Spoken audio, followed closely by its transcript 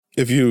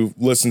If you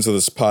listen to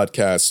this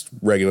podcast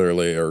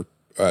regularly, or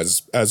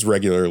as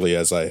regularly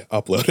as I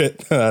upload it,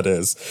 that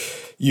is,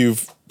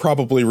 you've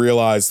probably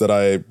realized that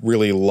I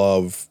really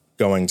love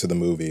going to the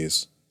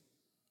movies.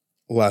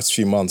 The last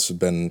few months have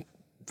been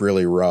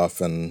really rough,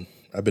 and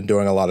I've been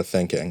doing a lot of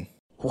thinking.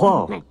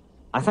 Whoa.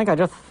 I think I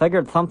just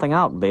figured something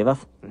out, Beavis.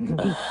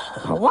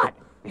 What?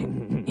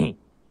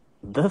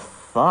 This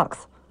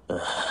sucks.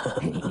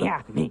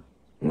 Yeah, it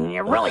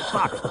really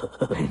sucks.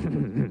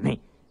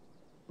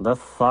 This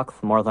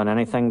sucks more than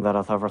anything that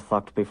has ever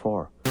sucked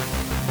before.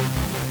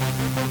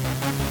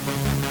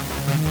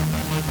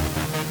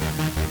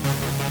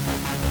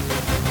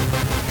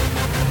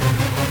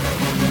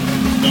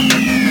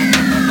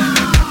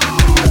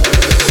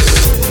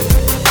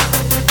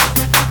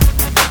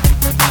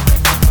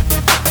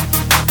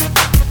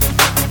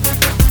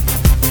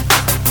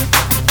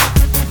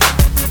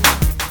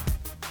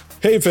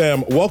 Hey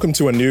fam, welcome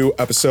to a new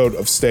episode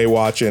of Stay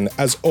Watchin'.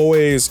 As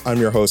always, I'm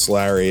your host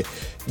Larry.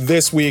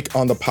 This week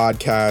on the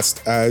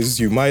podcast, as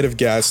you might have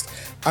guessed,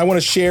 I want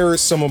to share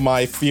some of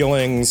my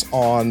feelings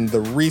on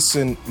the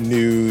recent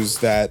news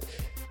that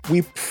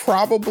we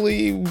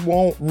probably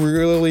won't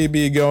really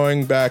be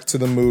going back to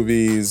the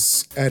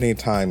movies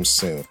anytime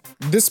soon.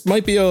 This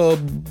might be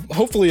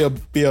hopefully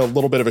be a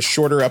little bit of a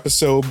shorter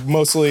episode.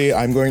 Mostly,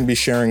 I'm going to be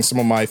sharing some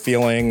of my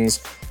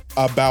feelings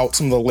about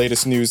some of the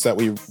latest news that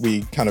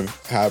we kind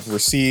of have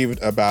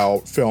received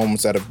about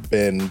films that have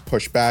been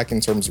pushed back in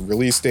terms of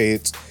release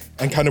dates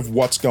and kind of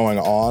what's going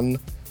on,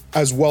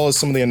 as well as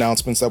some of the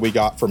announcements that we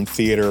got from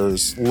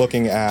theaters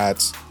looking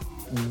at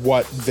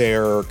what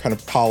their kind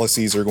of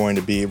policies are going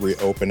to be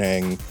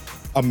reopening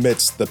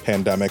amidst the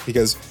pandemic.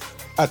 Because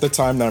at the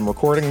time that I'm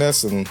recording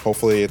this, and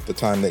hopefully at the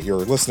time that you're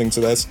listening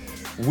to this,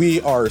 we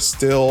are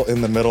still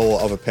in the middle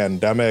of a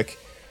pandemic.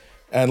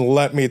 And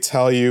let me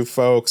tell you,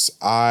 folks,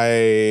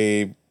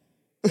 not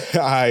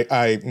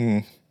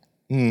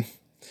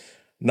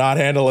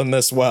handling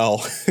this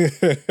well.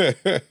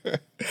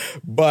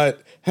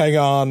 But hang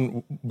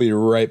on, be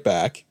right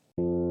back.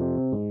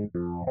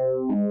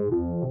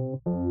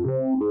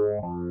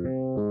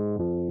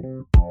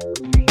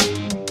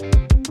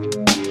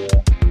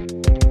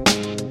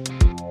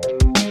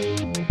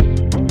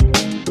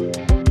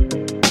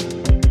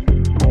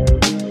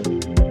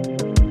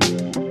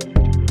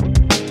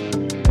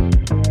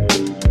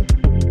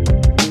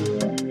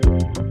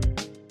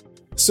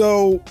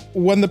 So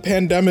when the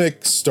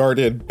pandemic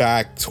started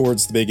back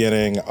towards the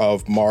beginning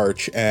of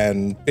March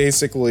and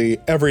basically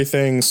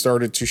everything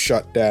started to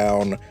shut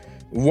down,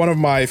 one of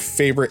my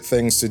favorite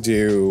things to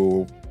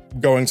do,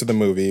 going to the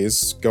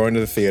movies, going to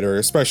the theater,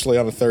 especially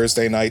on a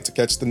Thursday night to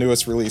catch the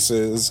newest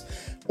releases,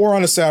 or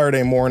on a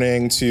Saturday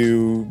morning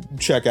to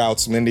check out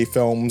some indie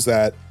films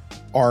that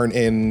aren't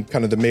in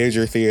kind of the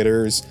major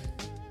theaters,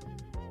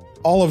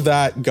 all of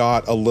that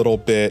got a little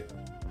bit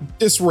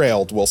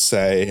disrailed, we'll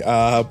say,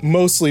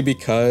 mostly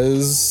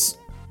because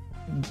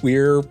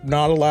we're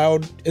not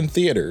allowed in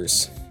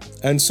theaters.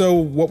 And so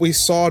what we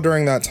saw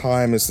during that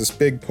time is this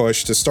big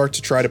push to start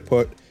to try to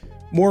put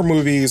more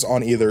movies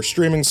on either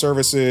streaming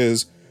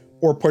services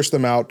or push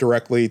them out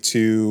directly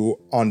to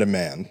on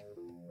demand.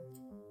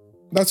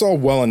 That's all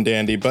well and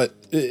dandy, but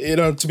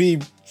to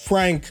be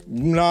frank,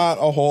 not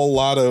a whole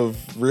lot of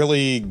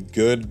really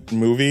good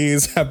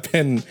movies have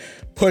been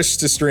pushed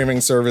to streaming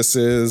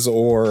services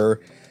or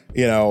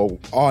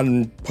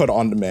put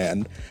on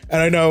demand. And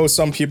I know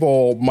some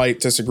people might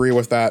disagree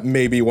with that.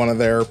 Maybe one of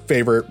their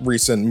favorite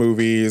recent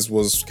movies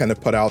was kind of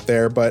put out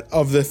there, but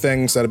of the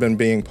things that have been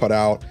being put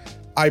out,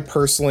 I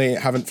personally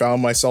haven't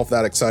found myself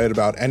that excited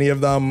about any of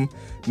them.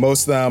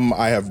 Most of them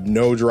I have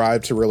no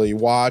drive to really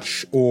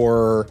watch,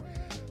 or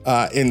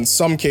in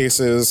some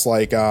cases,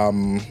 like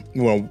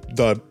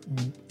the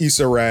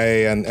Issa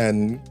Rae and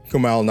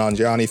Kumail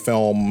Nanjiani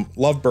film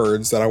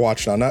Lovebirds that I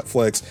watched on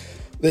Netflix,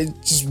 it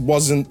just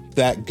wasn't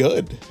that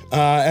good.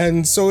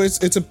 And so it's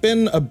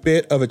been a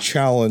bit of a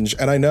challenge.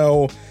 And I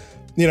know,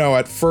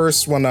 at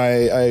first when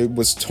I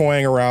was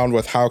toying around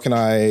with how can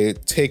I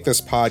take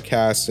this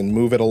podcast and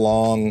move it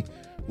along,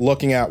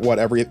 looking at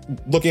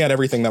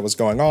everything that was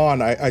going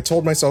on, I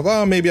told myself,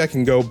 maybe I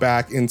can go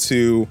back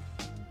into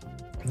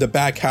the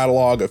back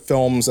catalog of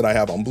films that I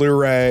have on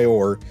Blu-ray,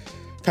 or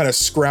kind of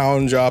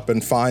scrounge up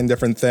and find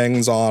different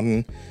things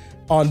on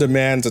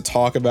demand to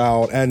talk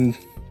about. And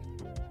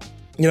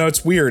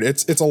it's weird.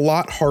 It's a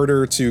lot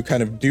harder to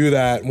kind of do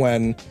that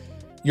when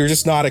you're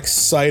just not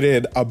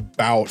excited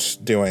about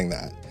doing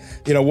that.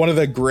 One of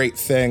the great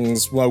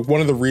things, one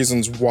of the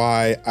reasons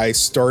why I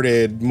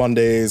started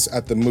Mondays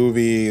at the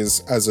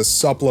Movies as a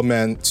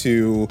supplement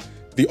to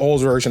the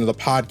old version of the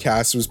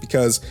podcast was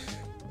because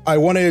I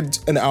wanted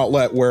an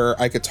outlet where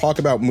I could talk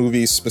about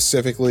movies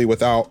specifically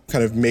without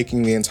kind of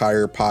making the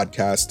entire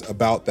podcast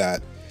about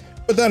that.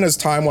 But then as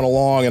time went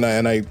along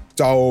and I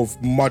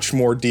dove much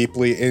more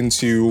deeply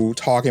into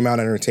talking about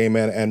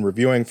entertainment and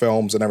reviewing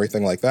films and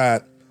everything like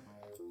that,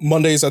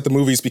 Mondays at the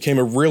Movies became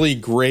a really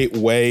great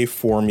way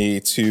for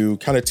me to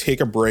kind of take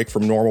a break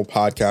from normal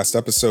podcast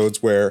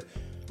episodes where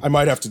I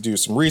might have to do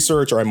some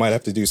research or I might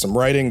have to do some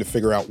writing to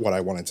figure out what I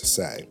wanted to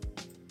say.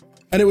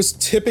 And it was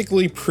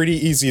typically pretty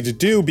easy to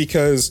do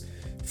because,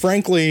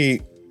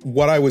 frankly,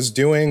 what I was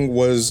doing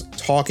was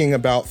talking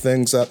about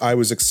things that I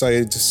was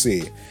excited to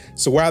see.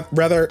 So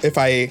rather, if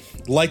I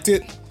liked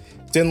it,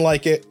 didn't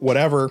like it,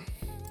 whatever,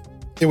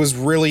 it was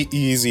really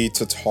easy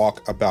to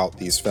talk about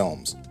these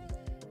films.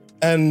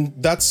 And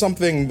that's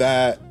something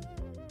that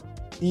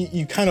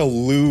you kind of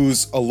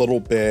lose a little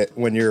bit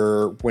when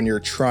you're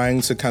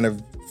trying to kind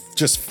of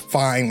just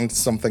find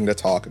something to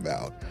talk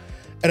about.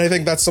 And I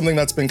think that's something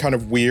that's been kind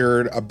of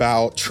weird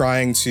about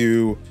trying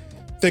to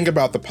think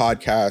about the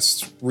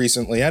podcast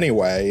recently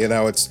anyway. You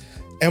know,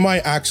 am I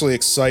actually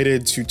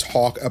excited to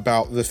talk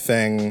about the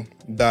thing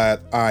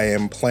that I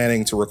am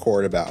planning to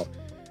record about?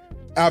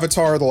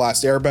 Avatar: The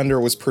Last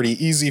Airbender was pretty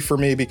easy for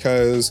me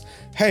because,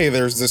 hey,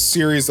 there's this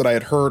series that I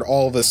had heard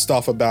all this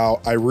stuff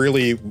about. I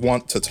really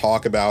want to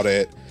talk about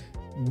it.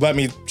 Let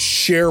me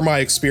share my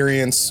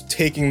experience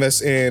taking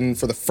this in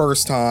for the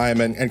first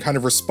time and kind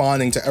of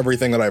responding to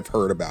everything that I've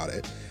heard about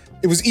it.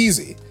 It was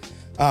easy.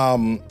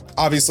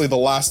 Obviously, the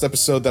last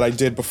episode that I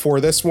did before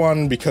this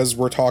one, because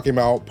we're talking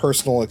about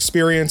personal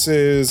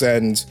experiences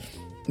and,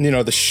 you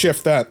know, the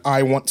shift that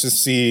I want to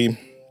see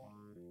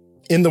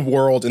in the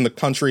world, in the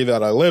country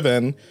that I live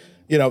in,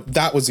 you know,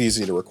 that was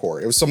easy to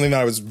record. It was something that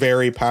I was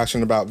very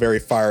passionate about, very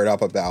fired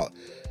up about.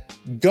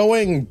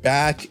 Going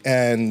back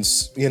and,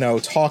 you know,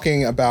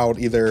 talking about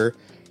either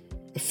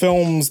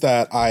films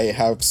that I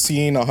have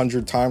seen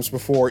 100 times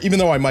before, even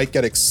though I might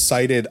get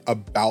excited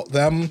about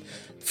them,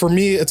 for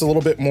me, it's a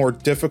little bit more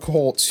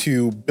difficult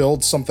to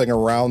build something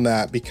around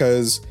that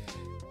because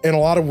in a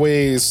lot of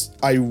ways,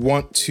 I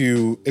want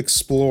to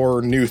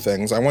explore new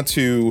things. I want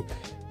to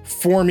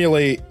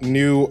formulate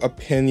new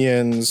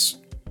opinions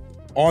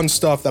on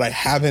stuff that I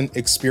haven't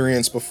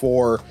experienced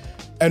before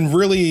and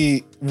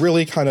really,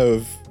 really kind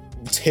of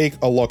take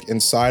a look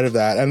inside of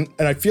that. And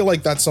I feel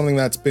like that's something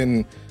that's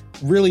been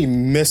really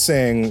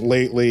missing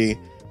lately,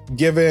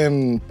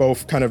 given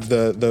both kind of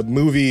the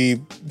movie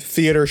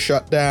theater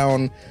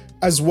shutdown,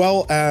 as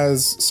well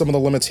as some of the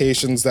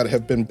limitations that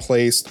have been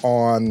placed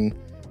on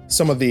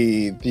some of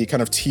the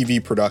kind of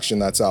TV production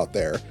that's out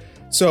there.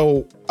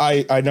 So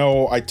I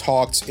know I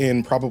talked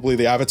in probably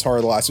the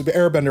Avatar: The Last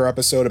Airbender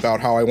episode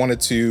about how I wanted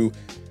to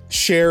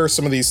share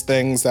some of these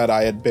things that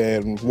I had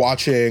been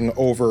watching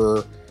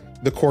over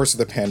the course of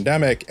the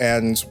pandemic.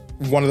 And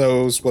one of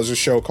those was a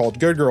show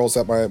called Good Girls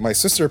that my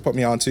sister put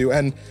me onto.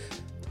 And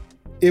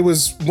it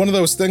was one of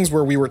those things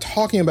where we were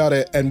talking about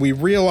it and we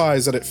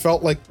realized that it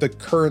felt like the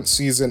current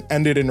season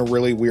ended in a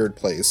really weird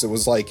place. It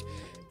was like,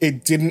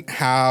 it didn't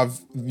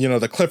have, you know,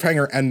 the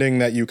cliffhanger ending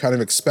that you kind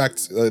of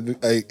expect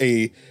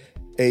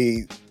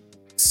a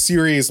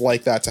series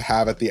like that to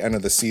have at the end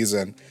of the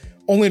season,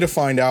 only to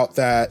find out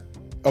that,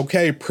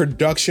 okay,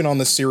 production on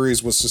the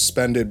series was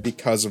suspended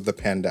because of the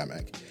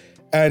pandemic.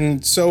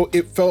 And so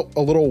it felt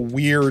a little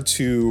weird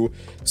to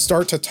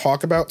start to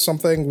talk about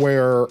something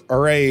where, all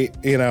right,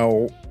 you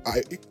know,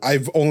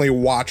 I've only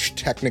watched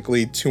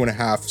technically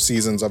 2.5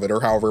 seasons of it,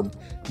 or however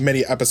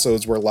many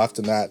episodes were left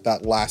in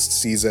that last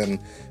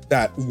season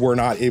that were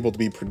not able to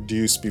be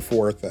produced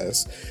before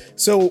this.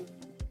 So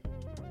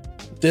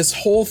this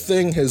whole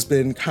thing has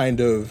been kind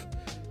of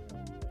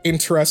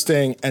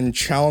interesting and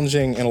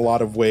challenging in a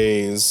lot of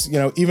ways. You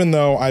know, even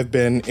though I've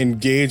been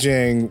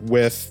engaging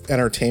with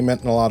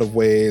entertainment in a lot of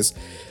ways,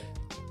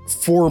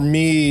 for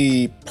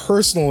me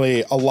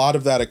personally, a lot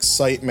of that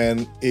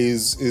excitement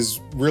is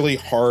really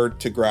hard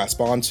to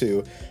grasp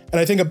onto. And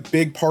I think a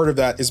big part of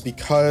that is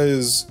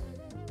because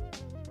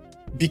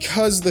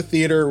the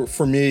theater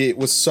for me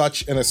was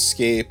such an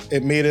escape.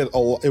 It made it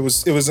it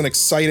was an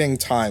exciting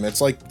time.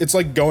 It's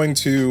like going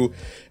to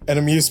an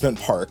amusement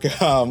park.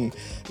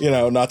 You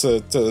know, not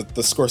to the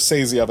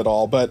Scorsese of it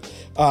all, but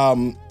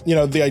you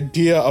know, the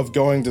idea of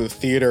going to the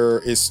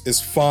theater is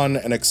fun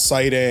and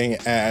exciting,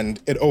 and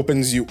it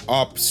opens you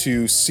up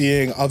to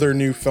seeing other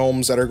new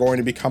films that are going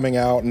to be coming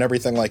out and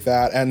everything like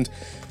that. And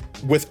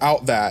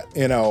without that,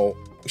 you know,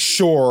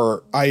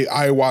 sure,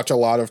 I watch a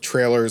lot of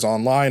trailers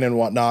online and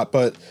whatnot,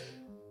 but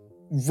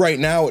right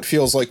now it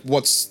feels like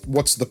what's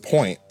the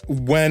point?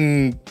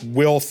 When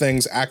will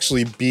things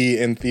actually be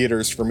in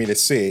theaters for me to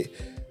see?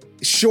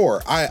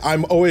 Sure,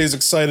 I'm always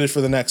excited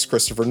for the next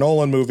Christopher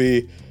Nolan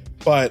movie,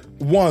 but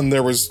one,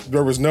 there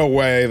was no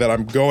way that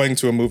I'm going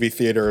to a movie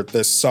theater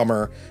this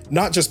summer,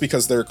 not just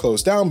because they're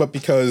closed down, but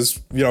because,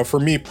 you know,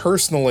 for me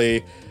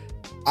personally,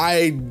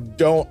 I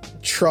don't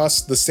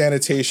trust the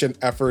sanitation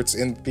efforts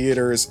in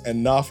theaters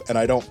enough, and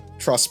I don't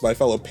trust my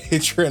fellow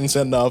patrons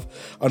enough,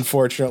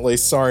 unfortunately,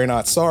 sorry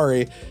not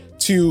sorry,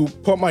 to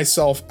put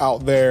myself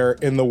out there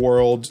in the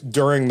world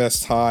during this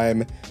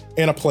time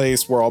in a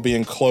place where I'll be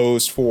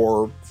enclosed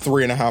for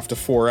 3.5 to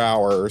 4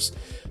 hours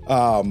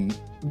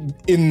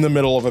in the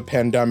middle of a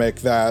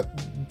pandemic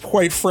that,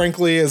 quite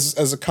frankly,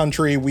 as a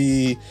country,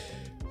 we've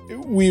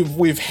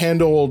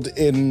handled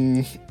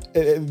in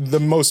the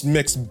most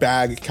mixed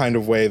bag kind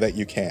of way that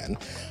you can.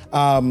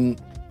 And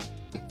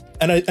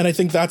I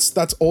think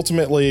that's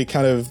ultimately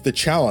kind of the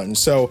challenge.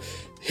 So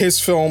his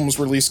film's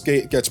release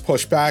date gets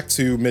pushed back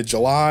to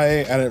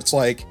mid-July, and it's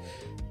like,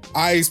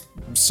 I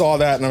saw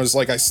that and I was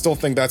like, I still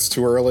think that's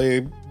too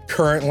early.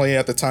 Currently,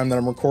 at the time that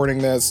I'm recording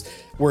this,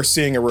 we're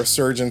seeing a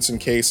resurgence in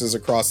cases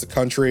across the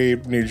country.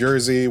 New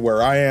Jersey,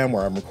 where I am,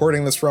 where I'm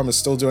recording this from, is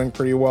still doing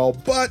pretty well,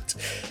 but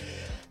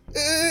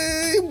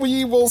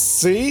we will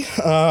see.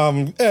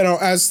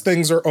 As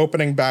things are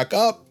opening back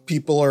up,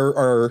 people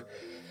are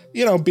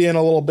being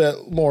a little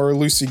bit more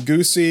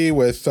loosey-goosey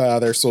with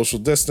their social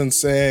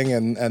distancing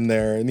and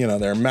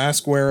their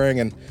mask wearing.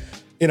 And,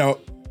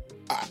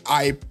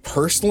 I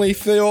personally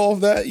feel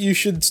that you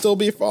should still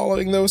be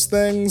following those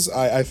things.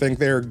 I think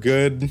they're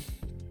good.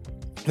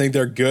 I think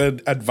they're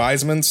good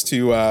advisements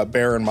to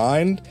bear in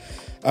mind,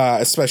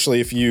 especially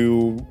if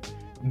you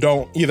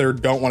don't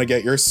want to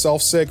get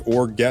yourself sick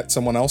or get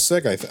someone else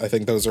sick. I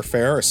think those are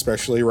fair,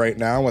 especially right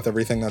now with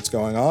everything that's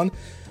going on.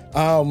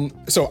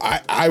 So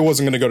I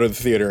wasn't going to go to the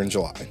theater in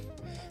July.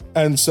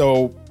 And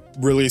so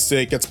release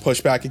date gets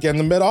pushed back again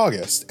to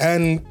mid-August.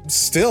 And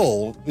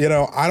still,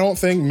 I don't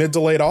think mid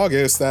to late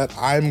August that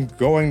I'm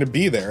going to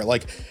be there.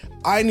 Like,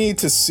 I need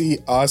to see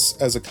us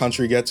as a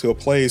country get to a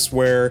place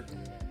where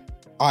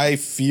I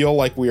feel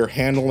like we are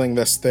handling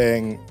this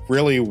thing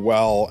really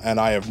well, and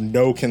I have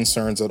no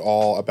concerns at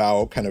all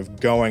about kind of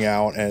going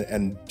out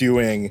and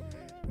doing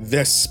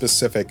this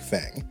specific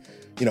thing.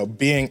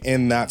 Being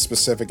in that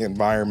specific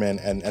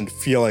environment and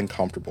feeling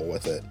comfortable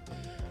with it.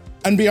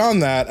 And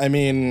beyond that, I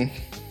mean,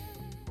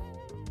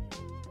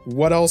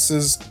 what else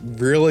is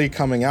really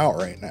coming out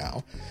right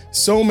now?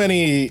 So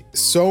many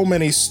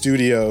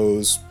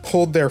studios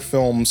pulled their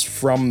films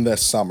from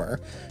this summer.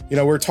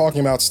 We're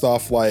talking about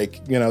stuff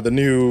like, the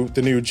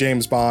new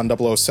James Bond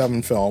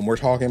 007 film. We're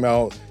talking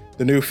about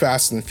the new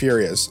Fast and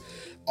Furious.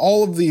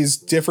 All of these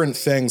different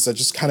things that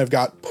just kind of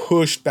got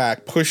pushed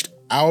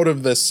out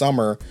of this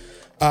summer.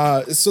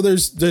 So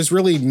there's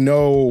really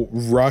no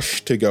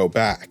rush to go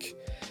back.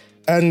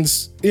 And,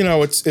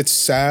 it's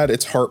sad,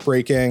 it's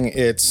heartbreaking,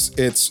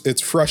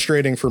 it's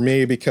frustrating for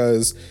me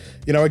because,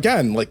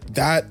 again, like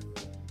the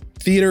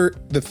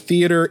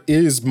theater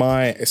is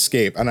my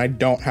escape, and I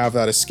don't have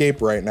that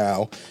escape right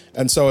now.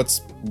 And so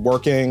it's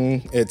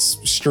working, it's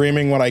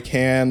streaming what I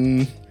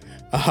can.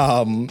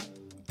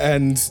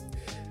 And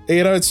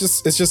it's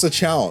just a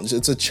challenge.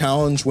 It's a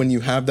challenge when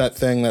you have that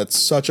thing that's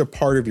such a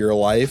part of your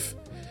life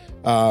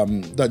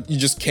that you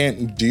just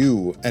can't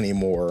do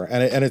anymore.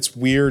 And it's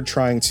weird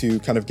trying to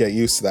kind of get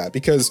used to that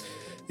because,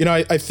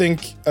 I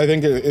think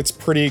it's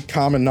pretty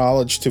common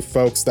knowledge to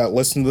folks that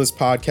listen to this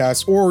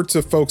podcast or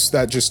to folks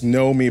that just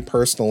know me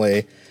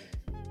personally.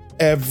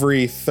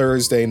 Every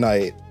Thursday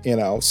night,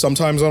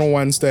 sometimes on a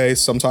Wednesday,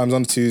 sometimes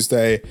on a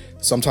Tuesday,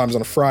 sometimes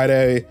on a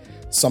Friday,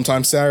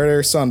 sometimes Saturday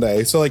or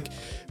Sunday. So like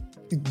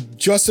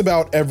just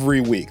about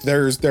every week,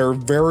 there are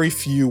very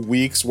few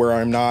weeks where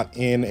I'm not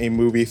in a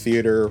movie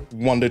theater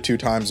 1 to 2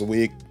 times a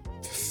week,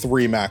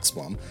 3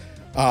 maximum.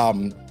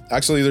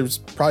 Actually, there's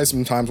probably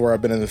some times where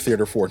I've been in the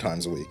theater 4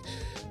 times a week.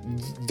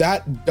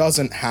 That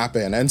doesn't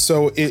happen. And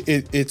so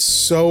it's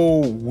so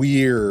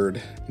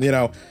weird,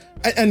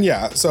 And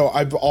yeah, so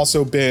I've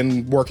also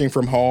been working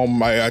from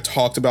home. I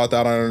talked about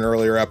that on an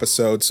earlier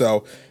episode.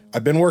 So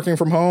I've been working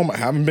from home. I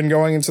haven't been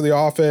going into the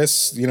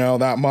office,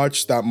 that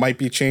much. That might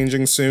be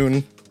changing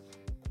soon.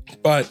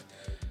 But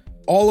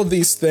all of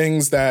these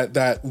things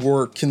that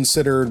were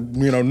considered,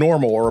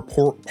 normal or a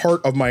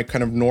part of my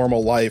kind of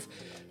normal life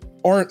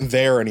aren't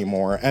there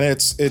anymore. And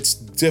it's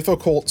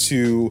difficult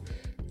to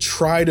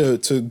try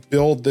to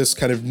build this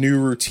kind of new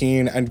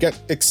routine and get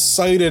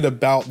excited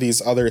about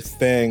these other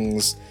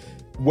things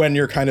when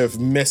you're kind of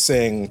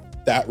missing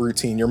that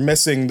routine. You're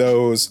missing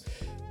those,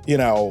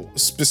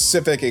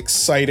 specific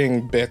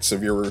exciting bits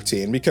of your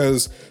routine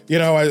because,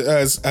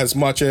 as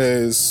much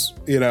as,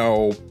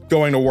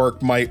 going to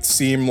work might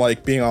seem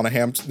like being on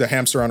the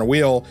hamster on a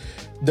wheel,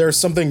 there's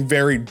something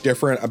very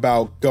different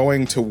about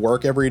going to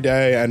work every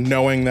day and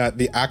knowing that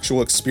the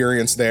actual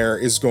experience there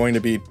is going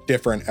to be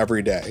different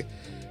every day.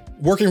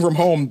 Working from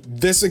home,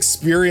 this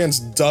experience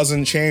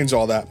doesn't change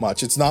all that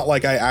much. It's not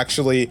like I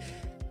actually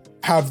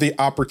have the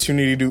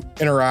opportunity to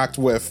interact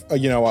with,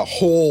 a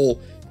whole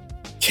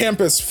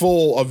campus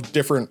full of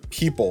different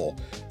people.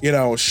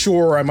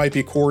 Sure, I might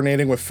be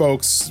coordinating with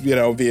folks,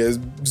 via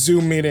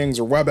Zoom meetings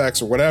or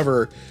WebEx or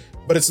whatever,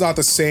 but it's not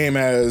the same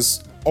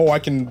as, I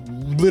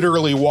can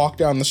literally walk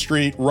down the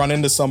street, run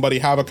into somebody,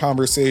 have a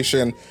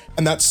conversation,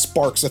 and that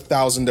sparks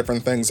 1,000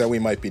 different things that we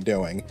might be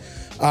doing.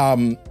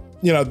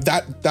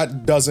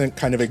 That doesn't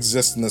kind of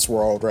exist in this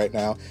world right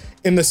now.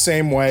 In the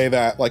same way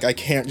that, like, I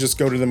can't just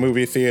go to the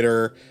movie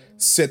theater,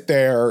 sit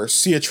there,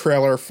 see a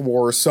trailer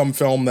for some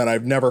film that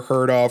I've never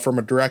heard of from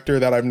a director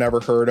that I've never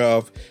heard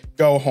of,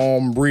 go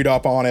home, read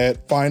up on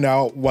it, find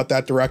out what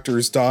that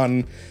director's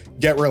done,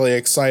 get really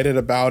excited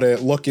about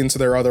it, look into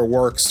their other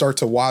work, start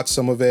to watch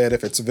some of it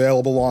if it's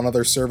available on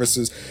other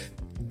services.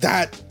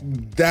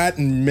 That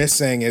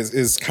missing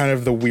is kind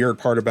of the weird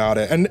part about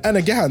it. And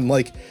again,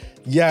 like,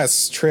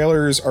 yes,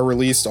 trailers are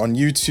released on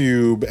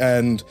YouTube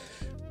and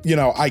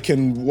I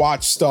can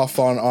watch stuff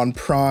on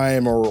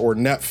Prime or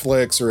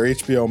Netflix or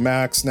HBO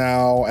Max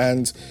now.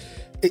 And,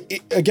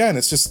 again,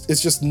 it's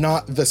just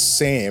not the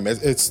same.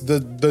 It's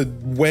the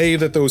way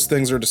that those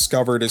things are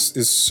discovered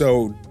is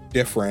so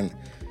different.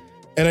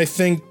 And I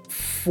think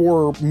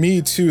for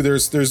me too,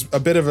 there's a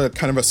bit of a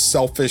kind of a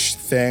selfish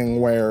thing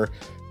where,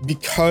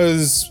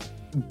 because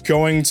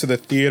going to the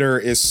theater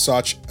is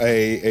such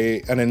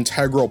an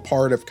integral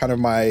part of kind of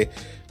my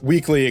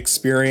weekly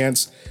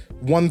experience,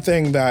 one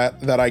thing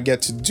that I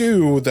get to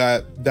do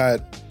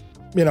that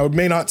you know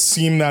may not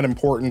seem that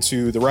important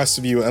to the rest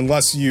of you,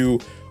 unless you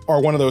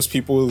are one of those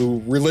people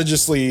who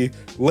religiously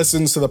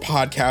listens to the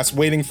podcast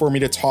waiting for me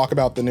to talk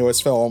about the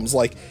newest films.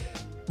 Like,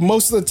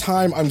 most of the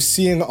time I'm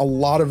seeing a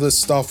lot of this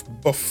stuff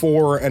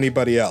before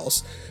anybody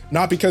else,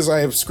 not because I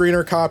have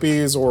screener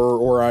copies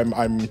or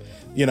I'm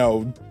you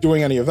know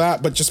doing any of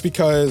that, but just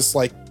because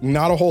like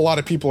not a whole lot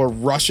of people are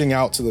rushing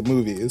out to the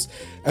movies.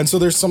 And so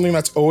there's something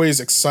that's always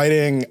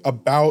exciting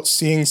about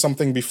seeing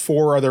something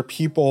before other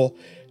people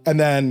and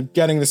then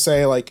getting to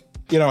say like,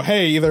 you know,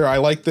 hey, either I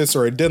like this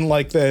or I didn't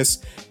like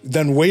this,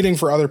 then waiting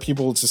for other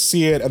people to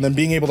see it and then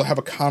being able to have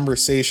a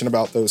conversation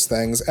about those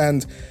things.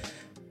 And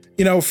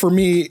you know, for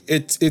me,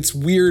 it's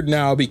weird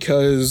now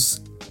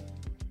because,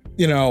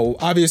 you know,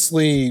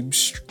 obviously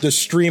the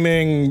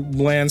streaming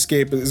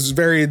landscape is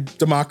very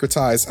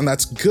democratized and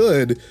that's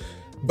good.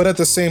 But at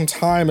the same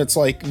time, it's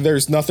like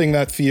there's nothing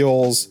that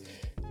feels,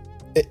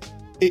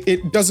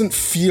 it doesn't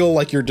feel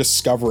like you're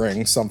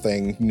discovering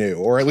something new,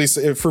 or at least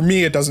for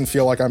me, it doesn't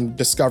feel like I'm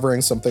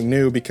discovering something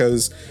new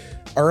because,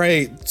 all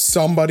right,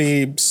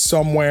 somebody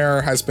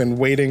somewhere has been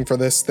waiting for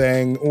this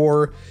thing,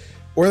 or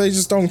they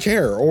just don't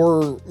care,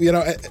 or, you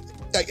know,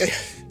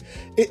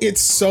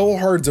 it's so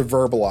hard to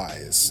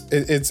verbalize.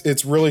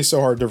 It's really so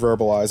hard to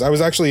verbalize. I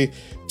was actually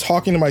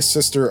talking to my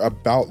sister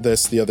about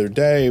this the other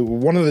day.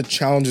 One of the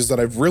challenges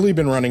that I've really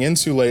been running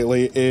into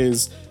lately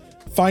is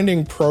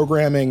finding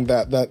programming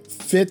that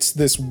fits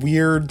this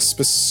weird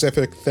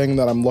specific thing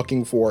that I'm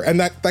looking for. And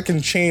that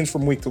can change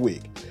from week to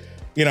week.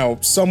 You know,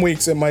 some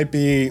weeks it might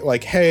be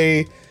like,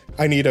 hey,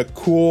 I need a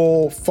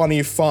cool,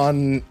 funny,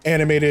 fun,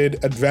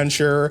 animated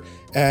adventure,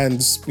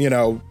 and, you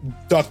know,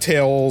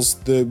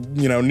 DuckTales, the,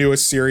 you know,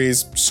 newest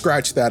series,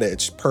 scratch that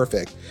itch,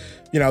 perfect.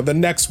 You know, the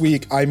next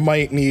week I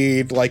might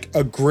need like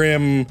a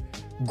grim,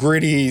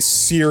 gritty,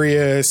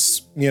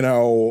 serious, you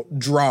know,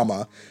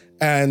 drama,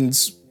 and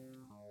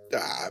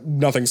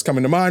nothing's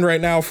coming to mind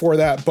right now for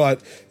that,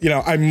 but, you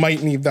know, I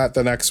might need that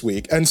the next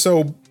week. And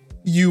so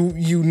you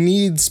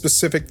need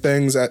specific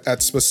things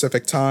at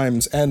specific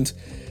times, and,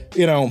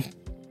 you know,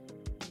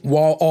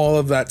 while all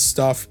of that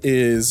stuff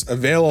is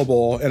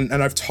available, and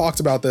I've talked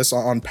about this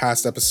on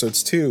past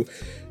episodes too,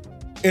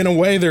 in a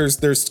way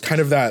there's kind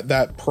of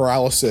that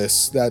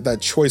paralysis, that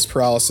choice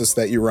paralysis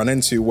that you run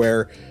into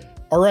where,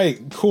 all right,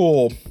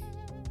 cool.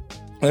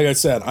 Like I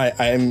said,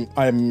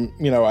 I'm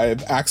you know, I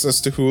have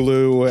access to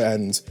Hulu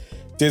and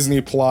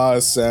Disney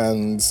Plus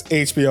and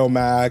HBO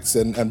Max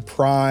and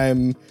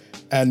Prime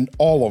and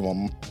all of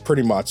them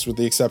pretty much, with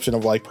the exception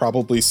of like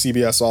probably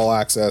CBS All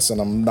Access,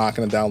 and I'm not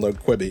going to download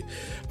Quibi.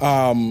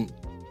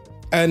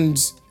 And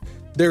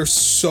there's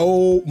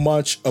so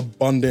much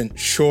abundant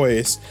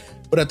choice,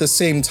 but at the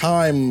same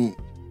time,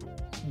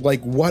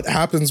 like, what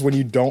happens when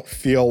you don't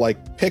feel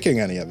like picking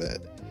any of it?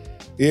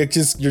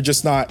 You're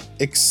just not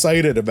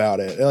excited about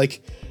it.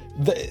 Like,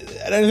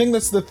 and I think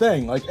that's the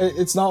thing. Like,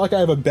 it's not like I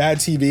have a bad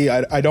TV.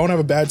 I don't have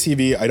a bad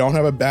TV. I don't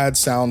have a bad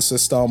sound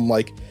system.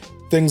 Like,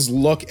 things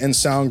look and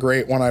sound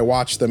great when I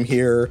watch them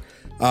here.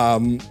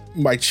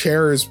 My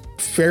chair is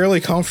fairly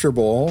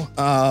comfortable,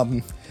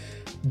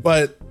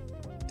 but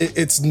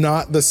it's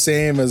not the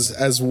same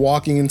as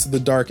walking into the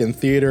darkened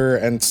theater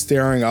and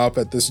staring up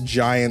at this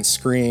giant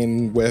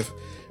screen with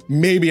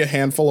maybe a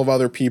handful of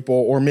other people,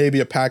 or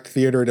maybe a packed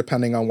theater,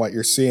 depending on what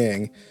you're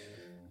seeing.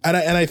 And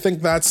I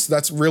think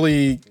that's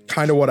really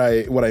kind of what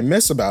I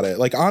miss about it.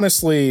 Like,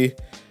 honestly,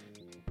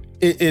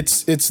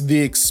 it's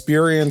the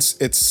experience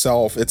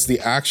itself. It's the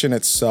action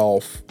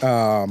itself.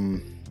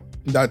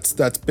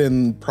 That's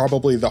been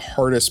probably the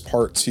hardest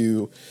part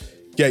to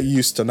get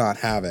used to not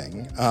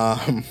having.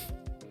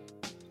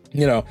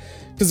 You know,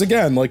 because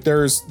again, like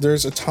there's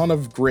a ton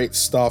of great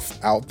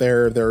stuff out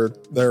there.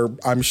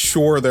 I'm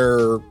sure there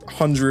are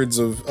hundreds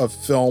of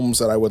films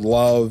that I would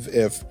love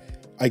if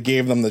I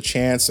gave them the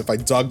chance, if I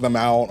dug them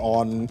out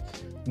on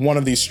one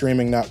of these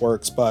streaming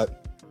networks, but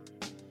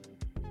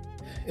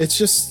it's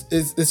just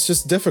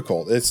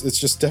difficult. It's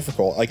just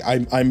difficult. Like,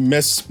 I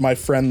miss my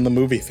friend in the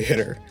movie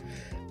theater.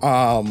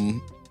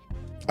 And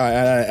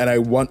I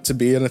want to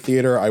be in a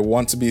theater. I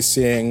want to be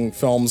seeing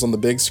films on the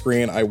big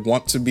screen. I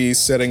want to be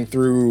sitting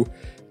through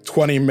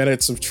 20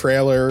 minutes of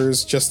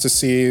trailers just to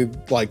see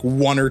like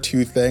one or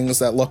two things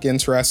that look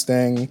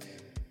interesting.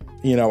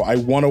 You know, I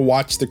want to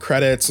watch the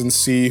credits and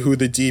see who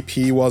the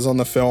DP was on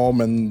the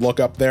film and look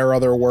up their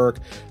other work.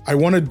 I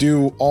want to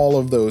do all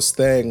of those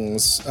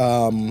things.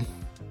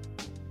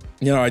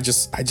 You know, I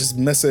just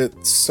miss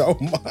it so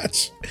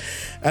much,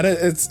 and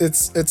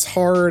it's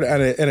hard,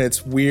 and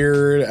it's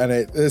weird, and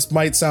this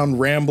might sound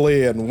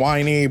rambly and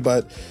whiny,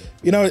 but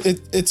you know,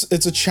 it's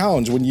a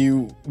challenge when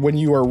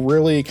you are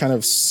really kind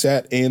of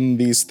set in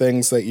these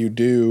things that you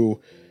do.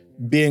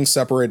 Being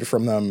separated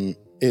from them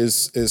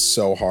is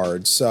so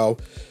hard. So,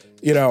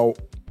 you know,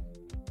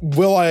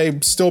 will I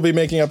still be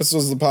making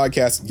episodes of the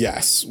podcast?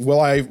 Yes. Will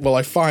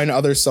I find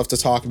other stuff to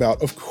talk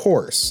about? Of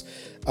course.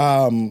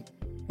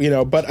 You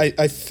know, but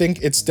I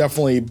think it's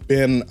definitely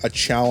been a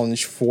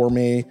challenge for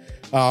me.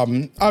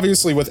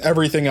 Obviously, with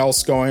everything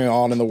else going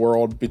on in the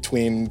world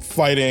between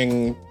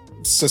fighting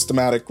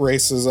systematic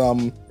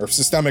racism,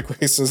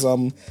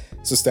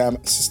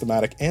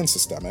 systematic and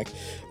systemic,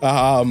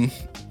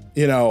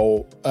 you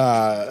know,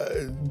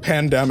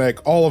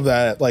 pandemic, all of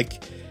that,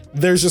 like,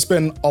 there's just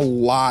been a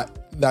lot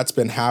that's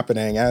been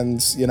happening.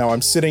 And, you know,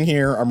 I'm sitting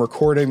here, I'm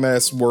recording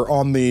this,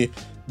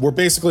 we're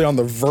basically on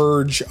the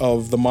verge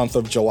of the month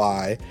of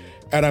July.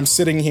 And I'm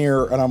sitting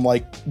here and I'm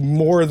like,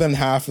 more than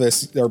half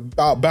this, or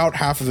about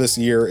half of this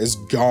year is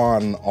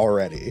gone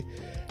already.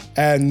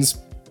 And,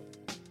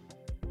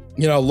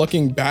 you know,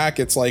 looking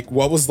back, it's like,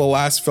 what was the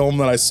last film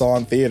that I saw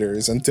in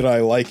theaters and did I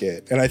like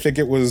it? And I think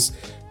it was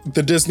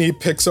the Disney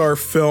Pixar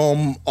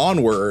film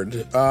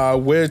Onward,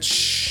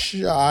 which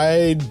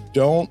I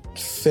don't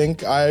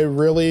think I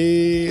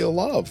really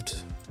loved.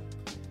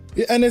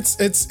 And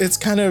it's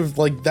kind of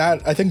like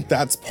that. I think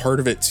that's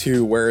part of it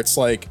too, where it's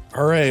like,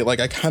 all right, like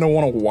I kind of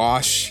want to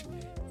wash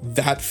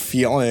that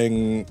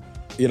feeling,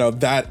 you know,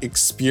 that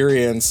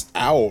experience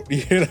out.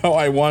 You know,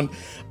 I want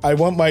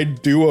my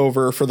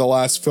do-over for the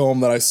last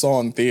film that I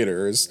saw in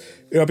theaters.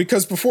 You know,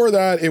 because before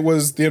that it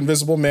was The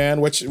Invisible Man,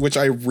 which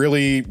I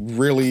really,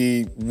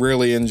 really,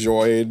 really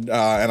enjoyed,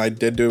 and I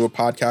did do a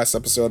podcast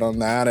episode on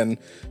that. And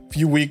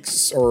few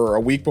weeks or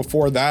a week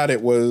before that,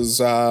 it was,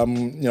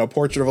 you know,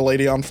 Portrait of a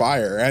Lady on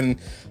Fire. And,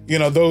 you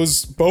know,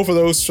 both of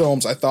those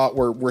films I thought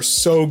were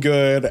so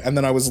good. And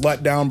then I was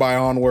let down by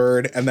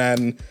Onward. And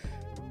then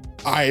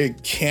I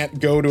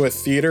can't go to a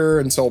theater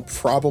until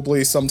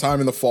probably sometime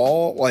in the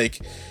fall.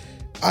 Like,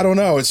 I don't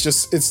know. It's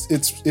just,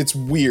 it's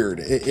weird.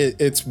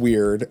 It's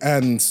weird.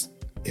 And,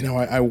 you know,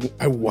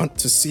 I want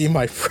to see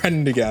my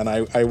friend again.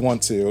 I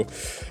want to,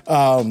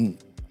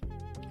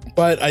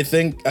 but I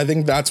think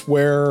that's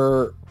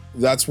where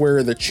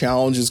the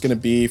challenge is going to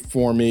be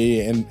for me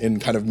in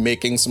kind of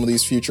making some of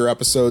these future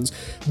episodes.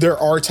 There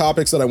are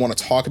topics that I want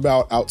to talk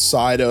about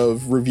outside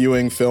of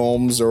reviewing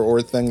films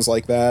or things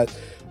like that.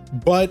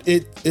 But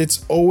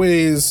it's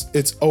always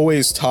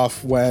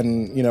tough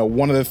when, you know,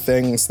 one of the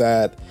things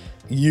that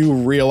you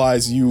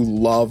realize you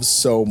love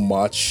so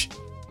much,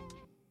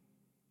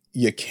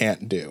 you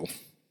can't do.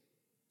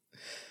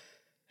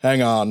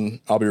 Hang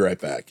on, I'll be right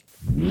back.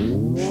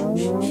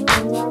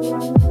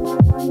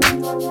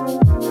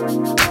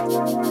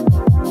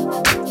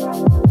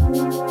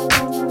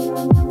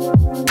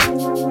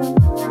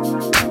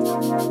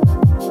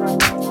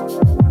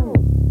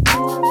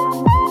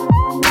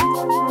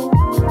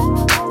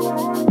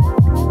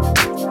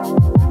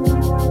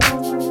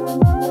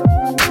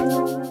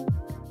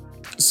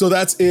 So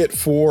that's it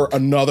for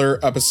another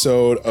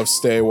episode of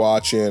Stay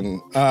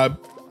Watching.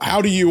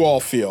 How do you all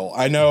feel?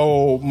 I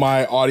know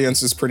my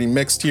audience is pretty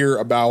mixed here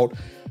about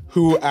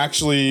who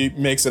actually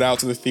makes it out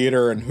to the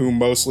theater and who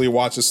mostly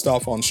watches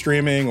stuff on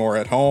streaming or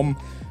at home.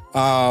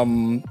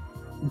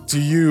 Do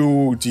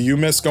you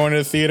miss going to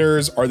the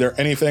theaters? Are there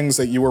any things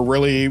that you were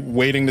really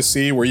waiting to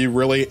see? Were you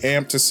really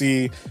amped to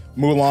see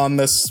Mulan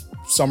this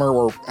summer,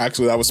 or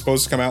actually that was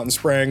supposed to come out in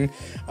spring?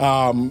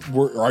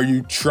 Are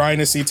you trying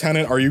to see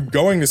Tenet? Are you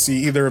going to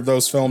see either of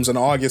those films in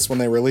August when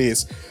they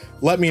release?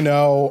 Let me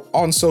know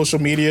on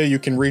social media. You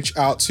can reach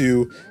out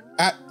to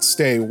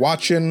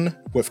 @StayWatchin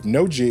with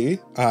no G,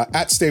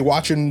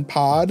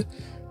 @StayWatchinPod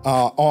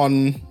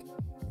on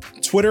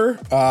Twitter,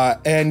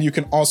 and you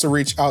can also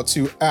reach out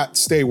to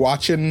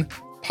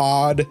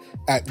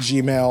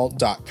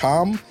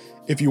 @StayWatchinPod@gmail.com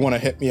if you want to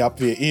hit me up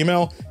via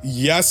email.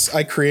 Yes,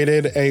 I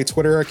created a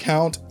Twitter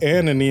account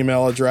and an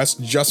email address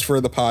just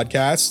for the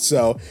podcast,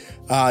 so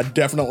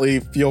definitely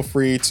feel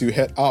free to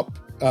hit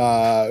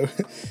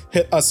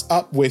us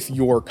up with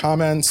your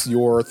comments,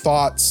 your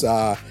thoughts,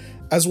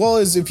 as well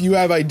as if you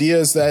have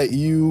ideas that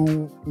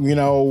you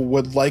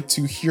would like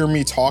to hear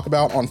me talk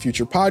about on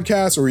future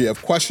podcasts, or you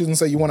have questions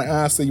that you want to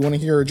ask that you want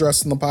to hear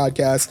addressed in the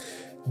podcast.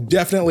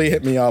 Definitely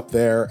hit me up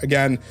there.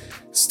 Again,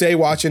 Stay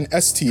Watching,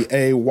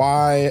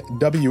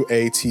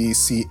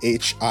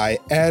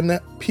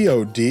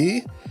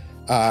 StayWatchinPod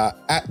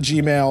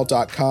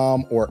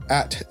 @gmail.com or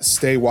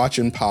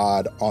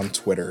 @StayWatchingPod on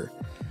Twitter.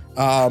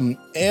 And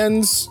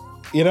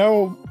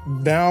now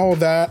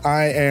that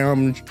I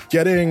am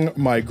getting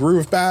my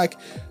groove back,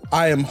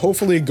 I am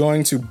hopefully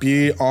going to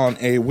be on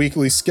a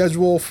weekly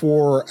schedule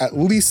for at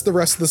least the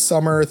rest of the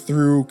summer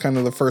through kind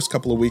of the first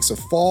couple of weeks of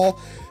fall.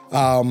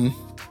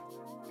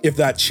 If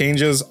that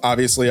changes,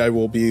 obviously I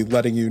will be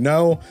letting you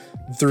know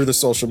through the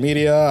social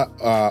media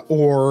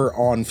or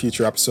on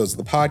future episodes of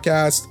the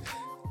podcast.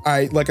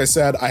 Like I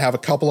said, I have a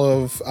couple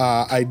of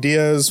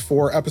ideas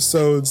for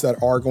episodes that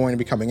are going to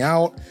be coming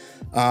out.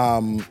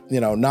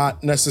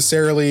 Not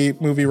necessarily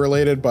movie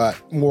related, but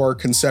more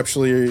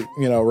conceptually,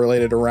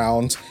 related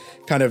around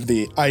kind of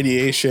the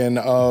ideation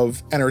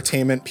of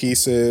entertainment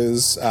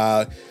pieces.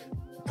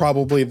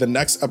 Probably the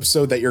next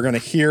episode that you're going to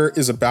hear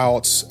is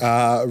about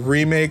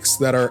remakes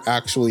that are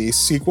actually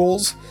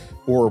sequels,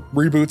 or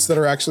reboots that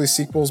are actually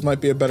sequels might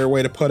be a better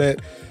way to put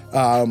it.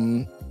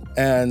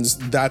 And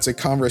that's a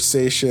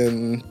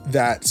conversation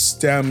that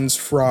stems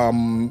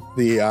from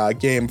the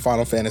game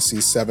Final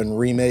Fantasy VII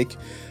Remake.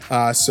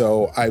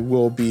 So I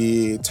will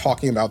be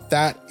talking about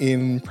that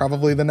in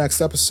probably the next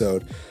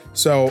episode.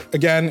 So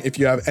again, if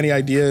you have any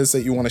ideas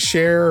that you want to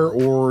share,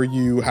 or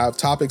you have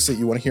topics that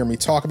you want to hear me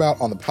talk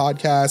about on the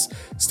podcast,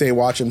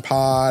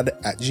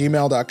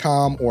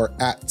 staywatchingpod@gmail.com or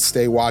at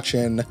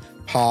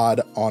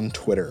staywatchingpod on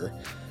Twitter.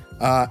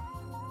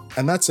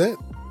 And that's it.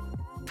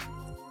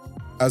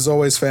 As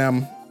always,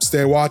 fam,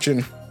 stay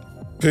watching.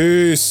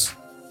 Peace.